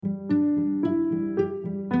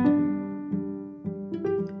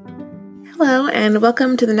Hello, and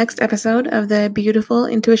welcome to the next episode of the Beautiful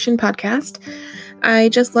Intuition Podcast. I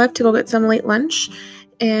just left to go get some late lunch,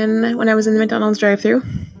 and when I was in the McDonald's drive-thru,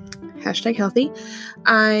 #healthy,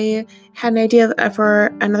 I had an idea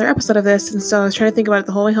for another episode of this, and so I was trying to think about it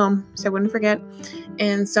the whole way home so I wouldn't forget.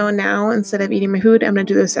 And so now, instead of eating my food, I'm going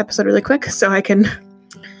to do this episode really quick so I can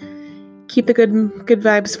keep the good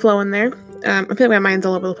vibes flowing there. I feel like my mind's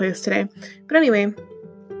all over the place today. But anyway,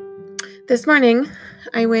 this morning,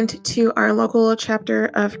 I went to our local chapter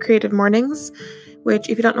of Creative Mornings, which,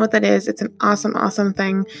 if you don't know what that is, it's an awesome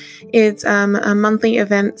thing. It's a monthly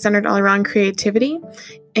event centered all around creativity,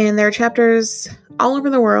 and there are chapters all over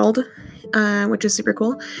the world, which is super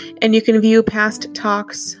cool, and you can view past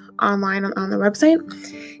talks online on the website.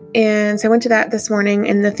 And so I went to that this morning,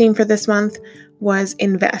 and the theme for this month was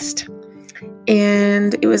invest.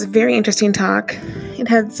 And it was a very interesting talk. It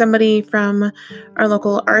had somebody from our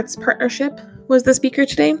local arts partnership was the speaker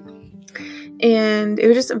today. And it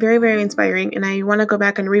was just very, very inspiring. And I want to go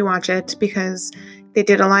back and rewatch it because they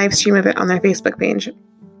did a live stream of it on their Facebook page.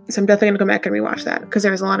 So I'm definitely going to go back and rewatch that because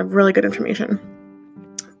there was a lot of really good information.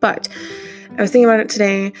 But I was thinking about it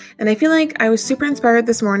today, and I feel like I was super inspired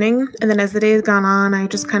this morning. And then as the day has gone on, I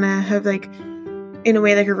just kind of have in a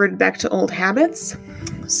way, reverted back to old habits.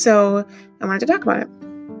 So I wanted to talk about it.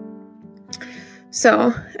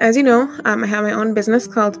 So, as you know, I have my own business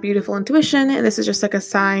called Beautiful Intuition, and this is just a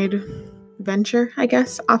side venture, I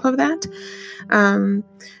guess, off of that.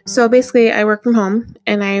 So basically, I work from home,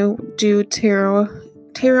 and I do tarot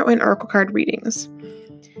and oracle card readings.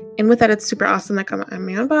 And with that, it's super awesome. I'm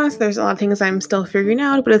my own boss. There's a lot of things I'm still figuring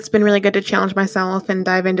out, but it's been really good to challenge myself and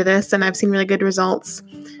dive into this, and I've seen really good results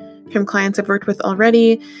from clients I've worked with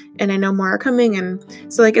already, and I know more are coming. And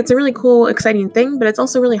so it's a really cool, exciting thing, but it's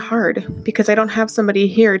also really hard because I don't have somebody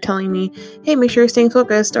here telling me, hey, make sure you're staying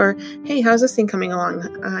focused, or hey, how's this thing coming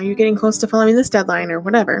along? Are you getting close to following this deadline or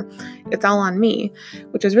whatever? It's all on me,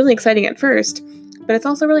 which is really exciting at first, but it's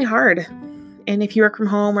also really hard. And if you work from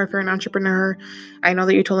home or if you're an entrepreneur, I know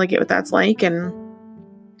that you totally get what that's like. And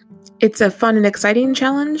it's a fun and exciting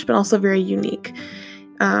challenge, but also very unique.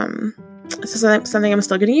 So that's something I'm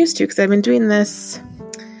still getting used to because I've been doing this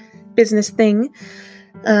business thing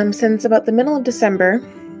since about the middle of December,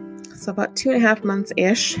 so about 2.5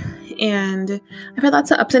 months-ish, and I've had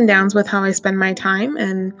lots of ups and downs with how I spend my time,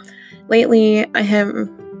 and lately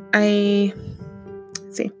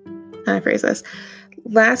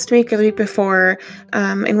last week or the week before,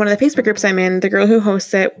 in one of the Facebook groups I'm in, the girl who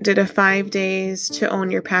hosts it did a 5 days to own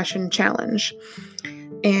your passion challenge.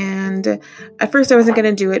 And at first I wasn't going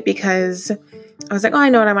to do it because I was like, oh, I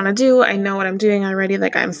know what I want to do. I know what I'm doing already.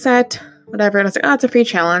 I'm set, whatever. And I was like, oh, it's a free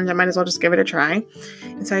challenge. I might as well just give it a try.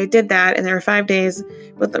 And so I did that. And there were 5 days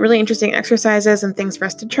with really interesting exercises and things for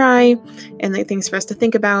us to try and things for us to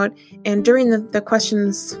think about. And during the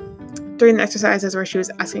questions, during the exercises where she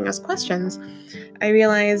was asking us questions, I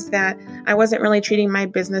realized that I wasn't really treating my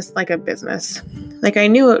business like a business. I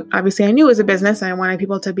knew it was a business, and I wanted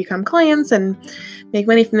people to become clients and make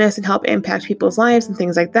money from this and help impact people's lives and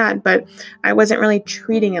things like that. But I wasn't really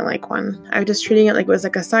treating it like one. I was just treating it like it was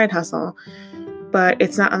a side hustle, but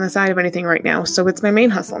it's not on the side of anything right now. So it's my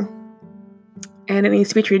main hustle. And it needs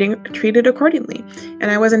to be treated accordingly.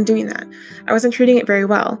 And I wasn't doing that. I wasn't treating it very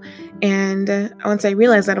well. And once I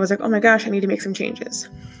realized that, I was like, oh my gosh, I need to make some changes.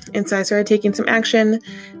 And so I started taking some action.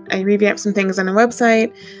 I revamped some things on the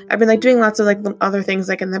website. I've been doing lots of other things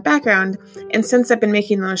in the background. And since I've been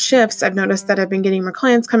making those shifts, I've noticed that I've been getting more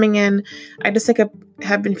clients coming in. I just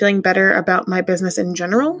have been feeling better about my business in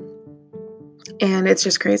general. And it's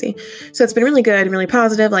just crazy. So it's been really good and really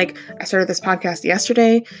positive. I started this podcast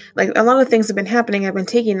yesterday. A lot of things have been happening. I've been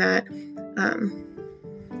taking that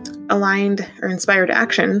aligned or inspired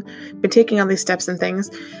action, been taking all these steps and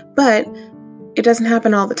things, but it doesn't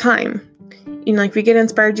happen all the time. We get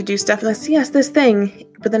inspired to do stuff yes, this thing,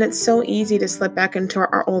 but then it's so easy to slip back into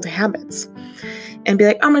our old habits and be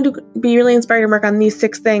I'm going to be really inspired to work on these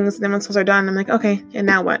 6 things. And then once those are done, I'm okay, and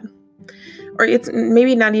now what? Or it's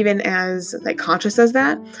maybe not even as conscious as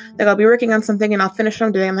that. I'll be working on something and I'll finish what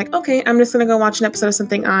I'm doing. I'm okay, I'm just going to go watch an episode of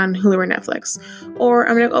something on Hulu or Netflix. Or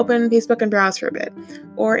I'm going to open Facebook and browse for a bit.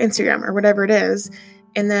 Or Instagram or whatever it is.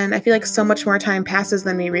 And then I feel so much more time passes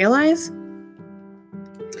than we realize.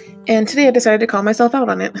 And today I decided to call myself out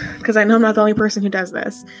on it because I know I'm not the only person who does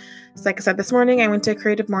this. So like I said, this morning I went to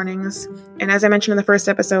Creative Mornings, and as I mentioned in the first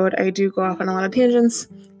episode, I do go off on a lot of tangents,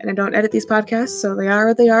 and I don't edit these podcasts, so they are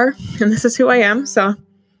what they are, and this is who I am, so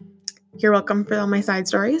you're welcome for all my side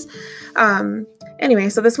stories. And Anyway,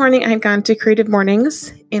 so this morning I had gone to Creative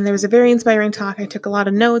Mornings, and there was a very inspiring talk. I took a lot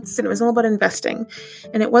of notes, and it was all about investing.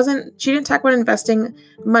 And she didn't talk about investing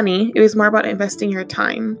money. It was more about investing your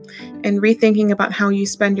time and rethinking about how you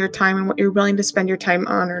spend your time and what you're willing to spend your time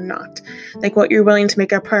on or not. Like what you're willing to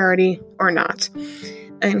make a priority or not.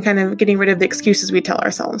 And kind of getting rid of the excuses we tell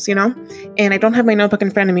ourselves, And I don't have my notebook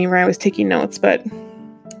in front of me where I was taking notes, but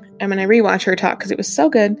I'm going to rewatch her talk because it was so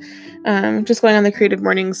good. Just going on the Creative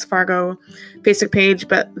Mornings Fargo Facebook page,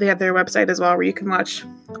 but they have their website as well where you can watch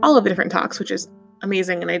all of the different talks, which is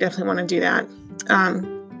amazing, and I definitely want to do that.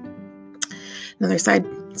 Another side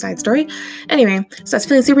story. Anyway, so I was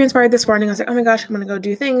feeling super inspired this morning. I was like, oh my gosh, I'm going to go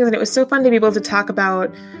do things, and it was so fun to be able to talk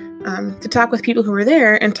with people who were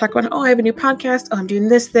there and talk about, oh, I have a new podcast, oh, I'm doing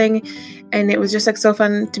this thing, and it was just like so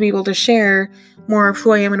fun to be able to share more of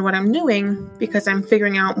who I am and what I'm doing because I'm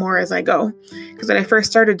figuring out more as I go. Because when I first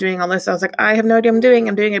started doing all this, I was like, I have no idea what I'm doing.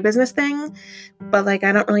 I'm doing a business thing, but like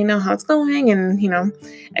I don't really know how it's going, and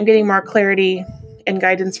I'm getting more clarity and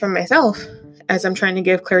guidance from myself as I'm trying to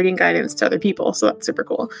give clarity and guidance to other people. So that's super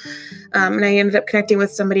cool. And I ended up connecting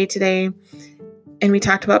with somebody today, and we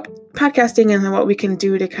talked about podcasting and what we can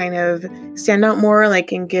do to kind of stand out more,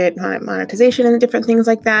 like, and get monetization and different things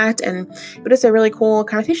like that. And it was a really cool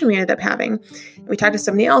conversation we ended up having. We talked to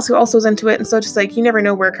somebody else who also was into it. And so just like, you never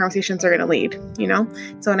know where conversations are going to lead,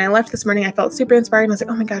 So when I left this morning, I felt super inspired. And I was like,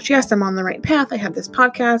 oh my gosh, yes, I'm on the right path. I have this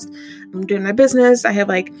podcast. I'm doing my business. I have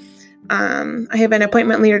I have an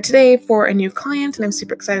appointment later today for a new client, and I'm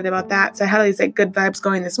super excited about that. So I had all these good vibes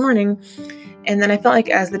going this morning. And then I felt like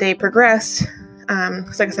as the day progressed,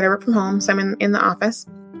 because like I said, I work from home, so I'm in the office.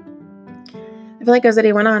 I feel like as the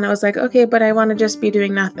day went on, I was like, okay, but I want to just be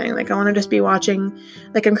doing nothing. Like I want to just be watching,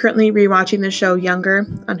 I'm currently rewatching the show Younger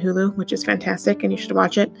on Hulu, which is fantastic, and you should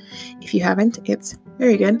watch it if you haven't. It's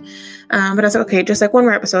very good. But I was like, okay, just one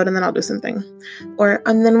more episode and then I'll do something.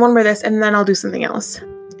 And then one more this and then I'll do something else.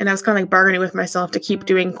 And I was kind of bargaining with myself to keep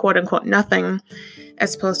doing quote unquote nothing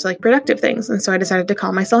as opposed to productive things. And so I decided to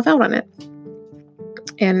call myself out on it.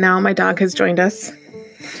 And now my dog has joined us.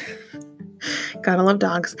 Gotta love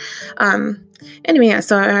dogs. Anyway, yeah,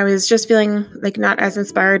 so I was just feeling not as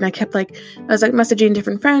inspired, and I kept I was messaging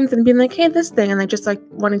different friends and being like, hey, this thing, and just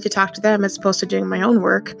wanting to talk to them as opposed to doing my own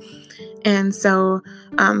work. And so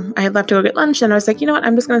I had left to go get lunch, and I was like, you know what,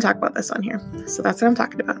 I'm just going to talk about this on here. So that's what I'm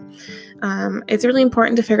talking about. It's really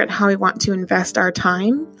important to figure out how we want to invest our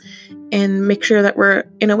time and make sure that we're,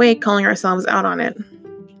 in a way, calling ourselves out on it,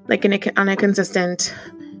 on a consistent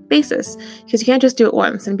basis. Because you can't just do it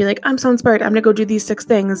once and be like, I'm so inspired, I'm going to go do these 6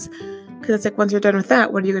 things. Because it's once you're done with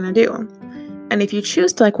that, what are you going to do? And if you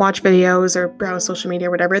choose to watch videos or browse social media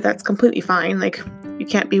or whatever, that's completely fine. You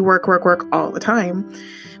can't be work all the time.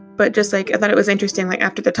 But just I thought it was interesting,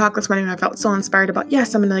 after the talk this morning, I felt so inspired about,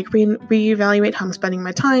 yes, I'm going to reevaluate how I'm spending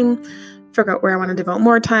my time, figure out where I want to devote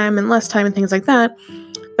more time and less time and things like that.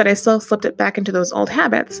 But I still slipped it back into those old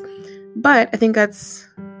habits. But I think that's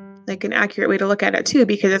an accurate way to look at it too,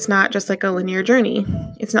 because it's not just a linear journey.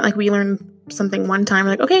 It's not we learn something one time,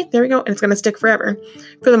 okay, there we go, and it's going to stick forever,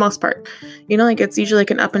 for the most part. It's usually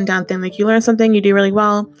an up and down thing. You learn something, you do really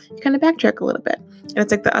well, you kind of backtrack a little bit. And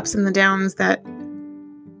it's the ups and the downs that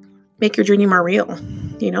make your journey more real,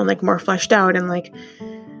 more fleshed out, and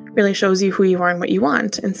really shows you who you are and what you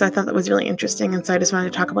want. And so I thought that was really interesting. And so I just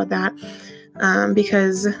wanted to talk about that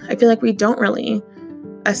because I feel we don't really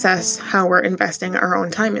assess how we're investing our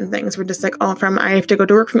own time in things. We're just I have to go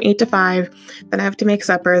to work from 8 to 5, then I have to make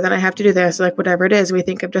supper, then I have to do this, whatever it is. We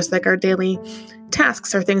think of just our daily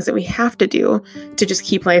tasks or things that we have to do to just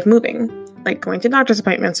keep life moving, going to doctor's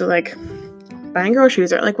appointments or buying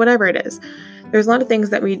groceries or whatever it is. There's a lot of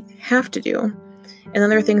things that we have to do, and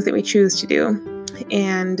then there are things that we choose to do.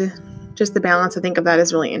 And just the balance, I think, of that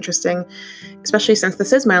is really interesting, especially since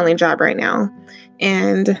this is my only job right now.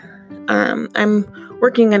 And I'm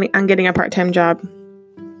working on getting a part-time job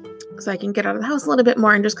so I can get out of the house a little bit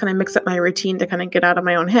more and just kind of mix up my routine to kind of get out of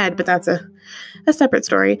my own head. But that's a separate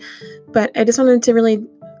story. But I just wanted to really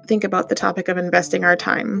think about the topic of investing our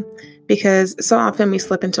time, because so often we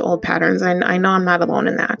slip into old patterns. And I know I'm not alone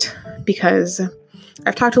in that, because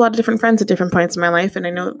I've talked to a lot of different friends at different points in my life, and I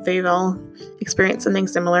know they've all experienced something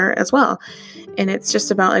similar as well. And it's just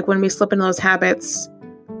about when we slip into those habits,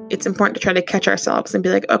 it's important to try to catch ourselves and be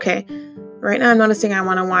okay, right now I'm noticing I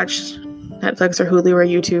want to watch Netflix or Hulu or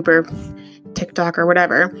YouTube or TikTok or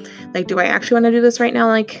whatever. Do I actually want to do this right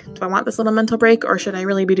now? Do I want this little mental break, or should I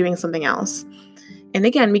really be doing something else? And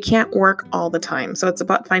again, we can't work all the time. So it's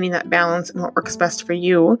about finding that balance and what works best for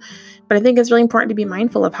you. But I think it's really important to be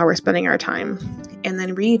mindful of how we're spending our time and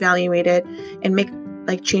then reevaluate it and make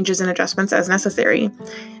changes and adjustments as necessary.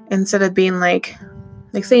 instead of being like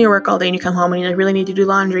say you work all day and you come home and you really need to do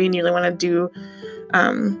laundry and you really want to do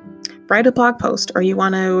write a blog post, or you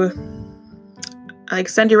want to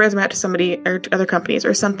send your resume out to somebody or to other companies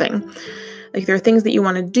or something. There are things that you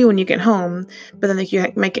want to do when you get home, but then you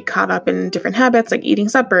might get caught up in different habits, like eating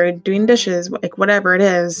supper, doing dishes, whatever it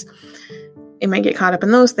is. It might get caught up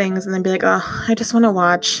in those things and then be like, oh, I just want to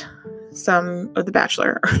watch some of The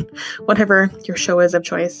Bachelor or whatever your show is of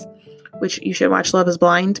choice, which you should watch Love is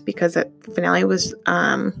Blind, because that finale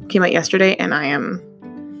came out yesterday and I am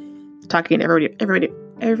talking to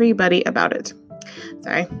everybody about it.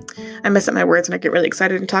 Sorry, I mess up my words when I get really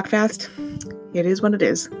excited and talk fast. It is what it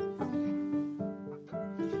is.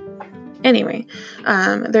 Anyway,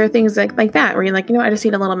 there are things like that where you're like, I just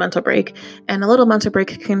need a little mental break, and a little mental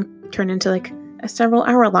break can turn into a several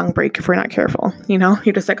hour long break if we're not careful.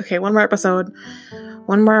 You're just okay, one more episode,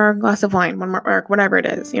 one more glass of wine, one more arc, whatever it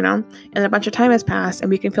is, and a bunch of time has passed and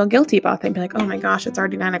we can feel guilty about that and be like, oh my gosh, it's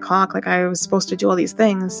already 9:00. I was supposed to do all these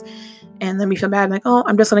things. And then we feel bad, oh,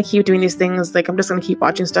 I'm just going to keep doing these things. I'm just going to keep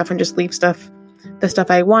watching stuff and just leave the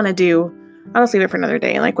stuff I want to do. I'll just leave it for another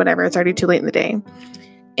day. Whatever, it's already too late in the day.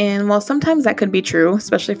 And while sometimes that could be true,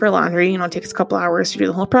 especially for laundry, it takes a couple hours to do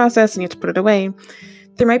the whole process and you have to put it away.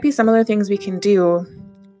 There might be some other things we can do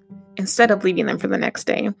instead of leaving them for the next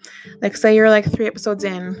day. Say you're 3 episodes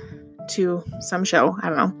in to some show, I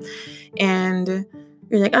don't know, and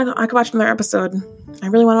you're like, I could watch another episode. I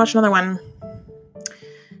really want to watch another one.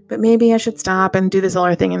 But maybe I should stop and do this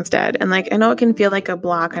other thing instead. And I know it can feel like a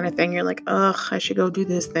blah kind of thing. You're like, ugh, I should go do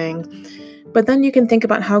this thing. But then you can think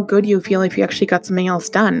about how good you feel if you actually got something else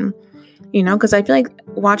done. Because I feel like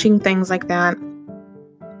watching things like that,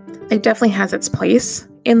 it definitely has its place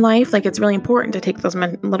in life. It's really important to take those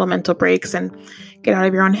little mental breaks and get out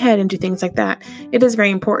of your own head and do things like that. It is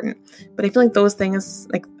very important. But I feel like those things,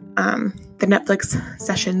 the Netflix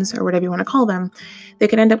sessions or whatever you want to call them, they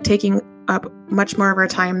can end up taking up much more of our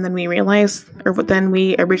time than we realize or than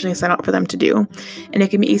we originally set out for them to do. And it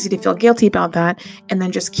can be easy to feel guilty about that and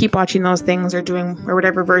then just keep watching those things or doing or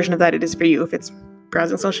whatever version of that it is for you. If it's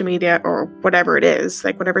browsing social media or whatever it is,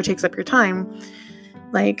 whatever takes up your time,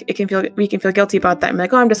 we can feel guilty about that and be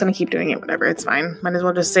like, oh, I'm just going to keep doing it. Whatever. It's fine. Might as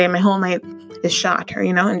well just say my whole night is shot or,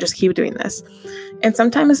 and just keep doing this. And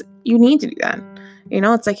sometimes you need to do that.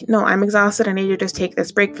 It's no, I'm exhausted. I need to just take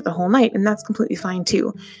this break for the whole night. And that's completely fine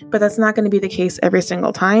too. But that's not going to be the case every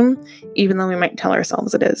single time, even though we might tell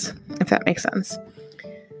ourselves it is, if that makes sense.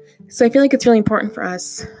 So I feel like it's really important for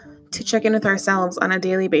us to check in with ourselves on a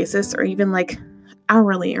daily basis, or even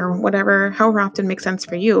hourly or whatever, however often makes sense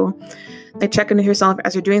for you. Check in with yourself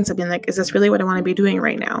as you're doing something is this really what I want to be doing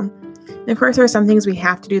right now? And of course, there are some things we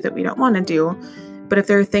have to do that we don't want to do. But if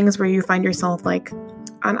there are things where you find yourself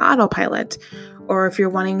on autopilot, or if you're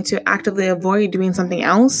wanting to actively avoid doing something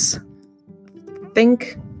else,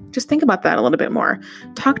 just think about that a little bit more.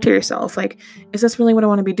 Talk to yourself. Is this really what I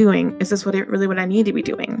want to be doing? Is this really what I need to be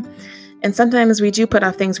doing? And sometimes we do put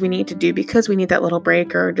off things we need to do because we need that little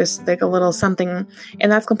break or just a little something,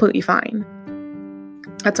 and that's completely fine.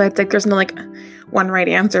 That's why it's there's no one right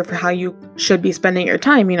answer for how you should be spending your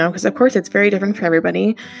time, because of course it's very different for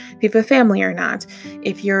everybody. If you have a family or not,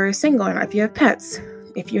 if you're single or not, if you have pets,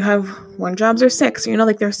 if you have 1 job or 6,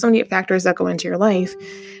 there's so many factors that go into your life.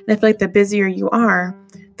 And I feel the busier you are,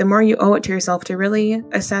 the more you owe it to yourself to really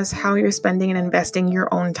assess how you're spending and investing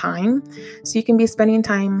your own time. So you can be spending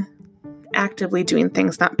time actively doing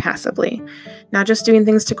things, not passively. Not just doing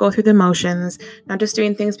things to go through the motions, not just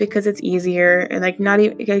doing things because it's easier. And not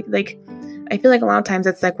even, I feel a lot of times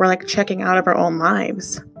it's we're checking out of our own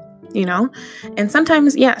lives, And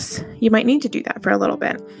sometimes, yes, you might need to do that for a little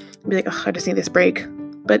bit. Be oh, I just need this break.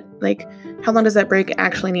 But how long does that break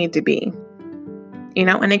actually need to be?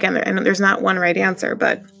 And again, there's not one right answer,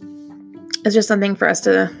 but it's just something for us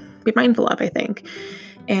to be mindful of, I think.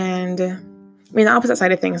 And the opposite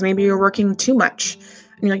side of things, maybe you're working too much.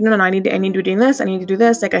 And you're no, I need to be doing this. I need to do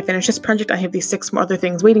this. I finished this project. I have these 6 more other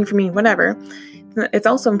things waiting for me, whatever. It's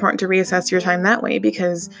also important to reassess your time that way,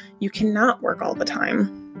 because you cannot work all the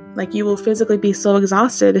time. You will physically be so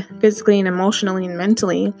exhausted, physically and emotionally and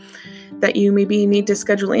mentally, that you maybe need to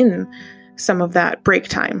schedule in some of that break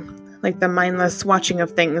time, the mindless watching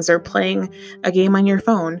of things or playing a game on your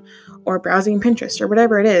phone or browsing Pinterest or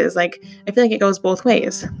whatever it is. I feel it goes both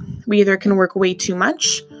ways. We either can work way too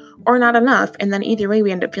much or not enough, and then either way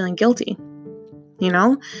we end up feeling guilty,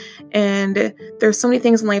 And there's so many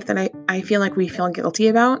things in life that I feel we feel guilty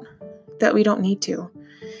about that we don't need to.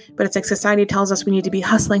 But it's society tells us we need to be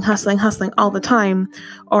hustling all the time.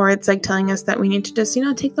 Or it's telling us that we need to just,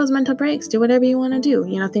 take those mental breaks, do whatever you want to do.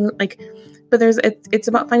 Things But it's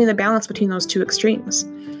about finding the balance between those two extremes.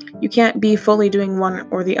 You can't be fully doing one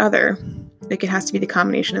or the other. Like, it has to be the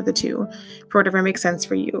combination of the two for whatever makes sense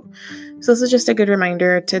for you. So this is just a good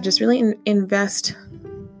reminder to just really invest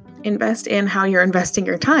in how you're investing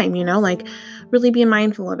your time, like really be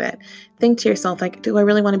mindful of it. Think to yourself, like, do I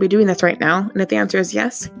really want to be doing this right now? And if the answer is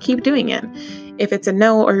yes, keep doing it. If it's a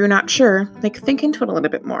no, or you're not sure, like, think into it a little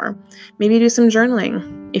bit more. Maybe do some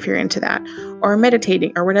journaling if you're into that, or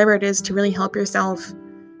meditating, or whatever it is to really help yourself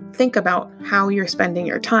think about how you're spending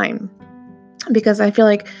your time. Because I feel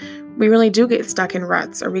like we really do get stuck in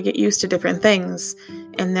ruts, or we get used to different things,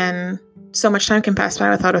 and then so much time can pass by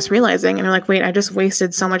without us realizing, and we're like, wait, I just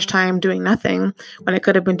wasted so much time doing nothing when I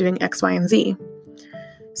could have been doing X, Y, and Z.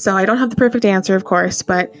 So I don't have the perfect answer, of course,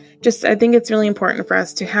 but I think it's really important for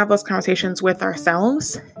us to have those conversations with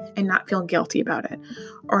ourselves and not feel guilty about it,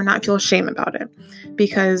 or not feel shame about it,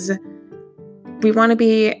 because we want to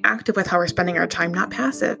be active with how we're spending our time, not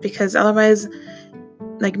passive, because otherwise,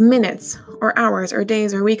 like, minutes or hours or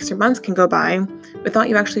days or weeks or months can go by without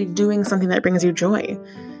you actually doing something that brings you joy.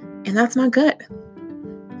 And that's not good,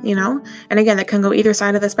 And again, that can go either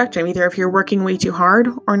side of the spectrum, either if you're working way too hard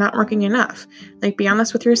or not working enough. Like, be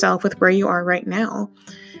honest with yourself with where you are right now,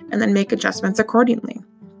 and then make adjustments accordingly.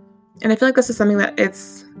 And I feel like this is something that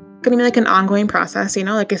it's going to be like an ongoing process,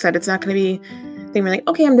 Like I said, it's not going to be thing where like,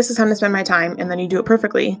 okay, this is how I'm going to spend my time, and then you do it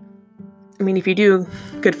perfectly. I mean, if you do,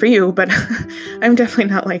 good for you, but I'm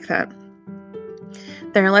definitely not like that.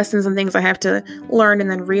 There are lessons and things I have to learn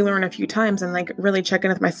and then relearn a few times, and like really check in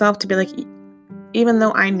with myself to be like, even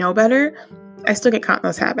though I know better, I still get caught in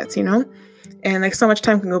those habits, And like, so much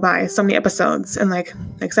time can go by, so many episodes. And like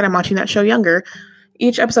I said, I'm watching that show Younger.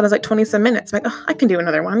 Each episode is like 20 some minutes. I'm like, I can do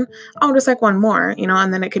another one. Oh, just like one more,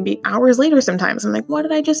 and then it could be hours later sometimes. I'm like, what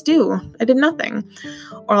did I just do? I did nothing.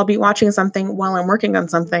 Or I'll be watching something while I'm working on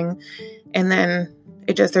something, and then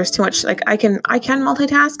there's too much. Like, I can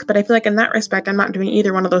multitask, but I feel like in that respect, I'm not doing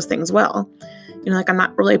either one of those things well. Like, I'm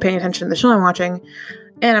not really paying attention to the show I'm watching,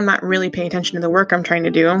 and I'm not really paying attention to the work I'm trying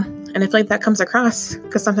to do. And I feel like that comes across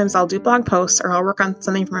because sometimes I'll do blog posts, or I'll work on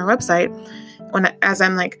something for my website as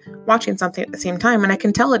I'm like watching something at the same time, and I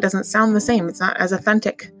can tell it doesn't sound the same. It's not as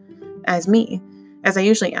authentic as me, as I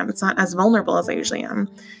usually am. It's not as vulnerable as I usually am.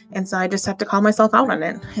 And so I just have to call myself out on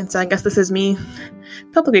it. And so I guess this is me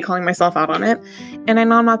publicly calling myself out on it. And I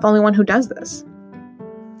know I'm not the only one who does this.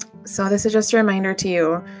 So this is just a reminder to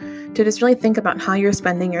you to just really think about how you're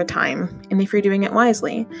spending your time, and if you're doing it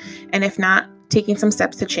wisely, and if not, taking some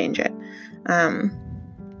steps to change it.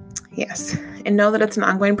 Yes. And know that it's an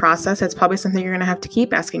ongoing process. It's probably something you're going to have to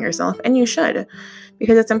keep asking yourself, and you should,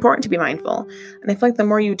 because it's important to be mindful. And I feel like the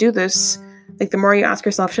more you do this, like the more you ask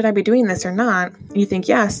yourself, should I be doing this or not? And you think,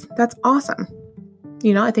 yes, that's awesome.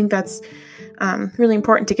 I think that's really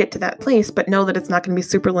important to get to that place, but know that it's not going to be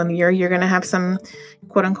super linear. You're going to have some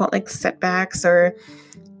quote unquote like setbacks or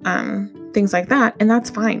things like that. And that's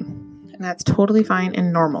fine. And that's totally fine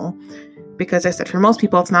and normal. Because I said, for most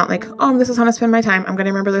people, it's not like, oh, this is how to spend my time. I'm going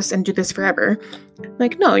to remember this and do this forever.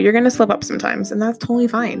 Like, no, you're going to slip up sometimes, and that's totally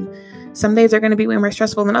fine. Some days are going to be way more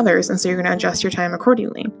stressful than others, and so you're going to adjust your time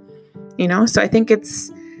accordingly. So I think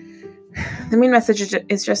the main message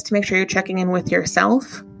is just to make sure you're checking in with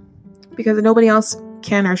yourself, because nobody else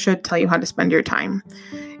can or should tell you how to spend your time.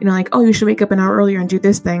 Like, oh, you should wake up an hour earlier and do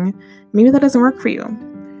this thing. Maybe that doesn't work for you.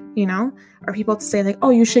 Or people to say like, oh,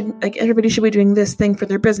 you should, like, everybody should be doing this thing for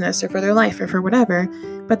their business or for their life or for whatever,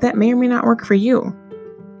 but that may or may not work for you,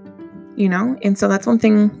 And so that's one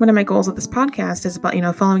of my goals of this podcast is about,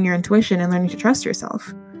 following your intuition and learning to trust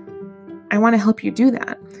yourself. I want to help you do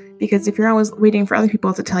that, because if you're always waiting for other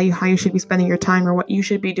people to tell you how you should be spending your time or what you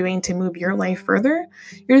should be doing to move your life further,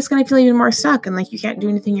 you're just going to feel even more stuck and like you can't do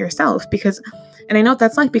anything yourself and I know what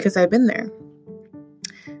that's like because I've been there.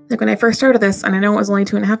 Like when I first started this, and I know it was only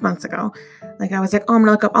 2.5 months ago, like I was like, oh, I'm going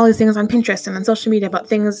to look up all these things on Pinterest and on social media about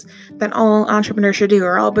things that all entrepreneurs should do,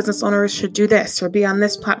 or all business owners should do this or be on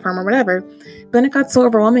this platform or whatever. But then it got so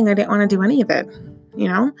overwhelming, I didn't want to do any of it,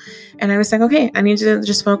 And I was like, okay, I need to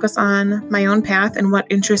just focus on my own path and what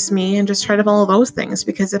interests me and just try to follow those things.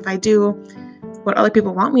 Because if I do what other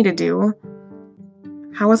people want me to do,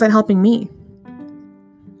 how is that helping me?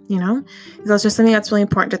 So it's just something that's really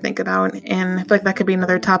important to think about. And I feel like that could be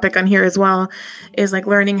another topic on here as well, is like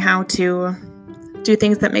learning how to do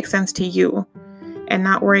things that make sense to you and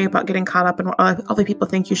not worry about getting caught up in what other people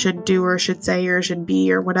think you should do or should say or should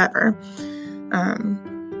be or whatever.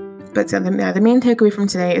 But so the main takeaway from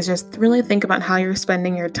today is just really think about how you're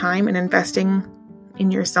spending your time and investing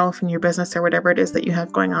in yourself and your business or whatever it is that you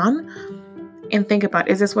have going on. And think about,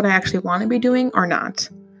 is this what I actually want to be doing or not?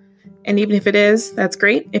 And even if it is, that's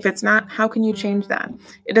great. If it's not, how can you change that?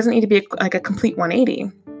 It doesn't need to be like a complete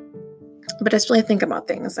 180, but just really think about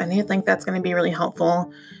things. And I think that's going to be a really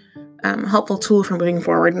helpful tool for moving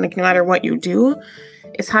forward. And like, no matter what you do,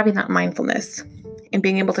 is having that mindfulness and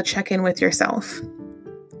being able to check in with yourself.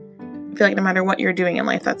 I feel like no matter what you're doing in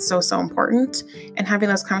life, that's so important. And having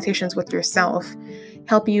those conversations with yourself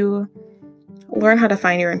help you learn how to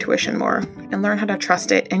find your intuition more and learn how to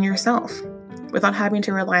trust it in yourself without having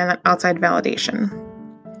to rely on that outside validation.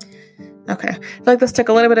 Okay, I feel like this took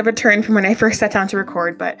a little bit of a turn from when I first sat down to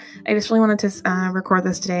record, but I just really wanted to record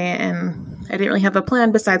this today, and I didn't really have a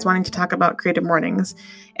plan besides wanting to talk about creative mornings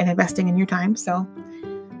and investing in your time, so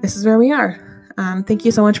this is where we are. Thank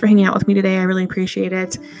you so much for hanging out with me today. I really appreciate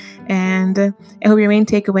it, and I hope your main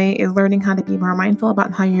takeaway is learning how to be more mindful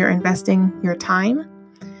about how you're investing your time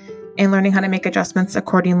and learning how to make adjustments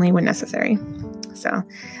accordingly when necessary. So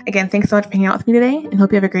again, thanks so much for hanging out with me today, and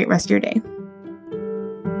hope you have a great rest of your day.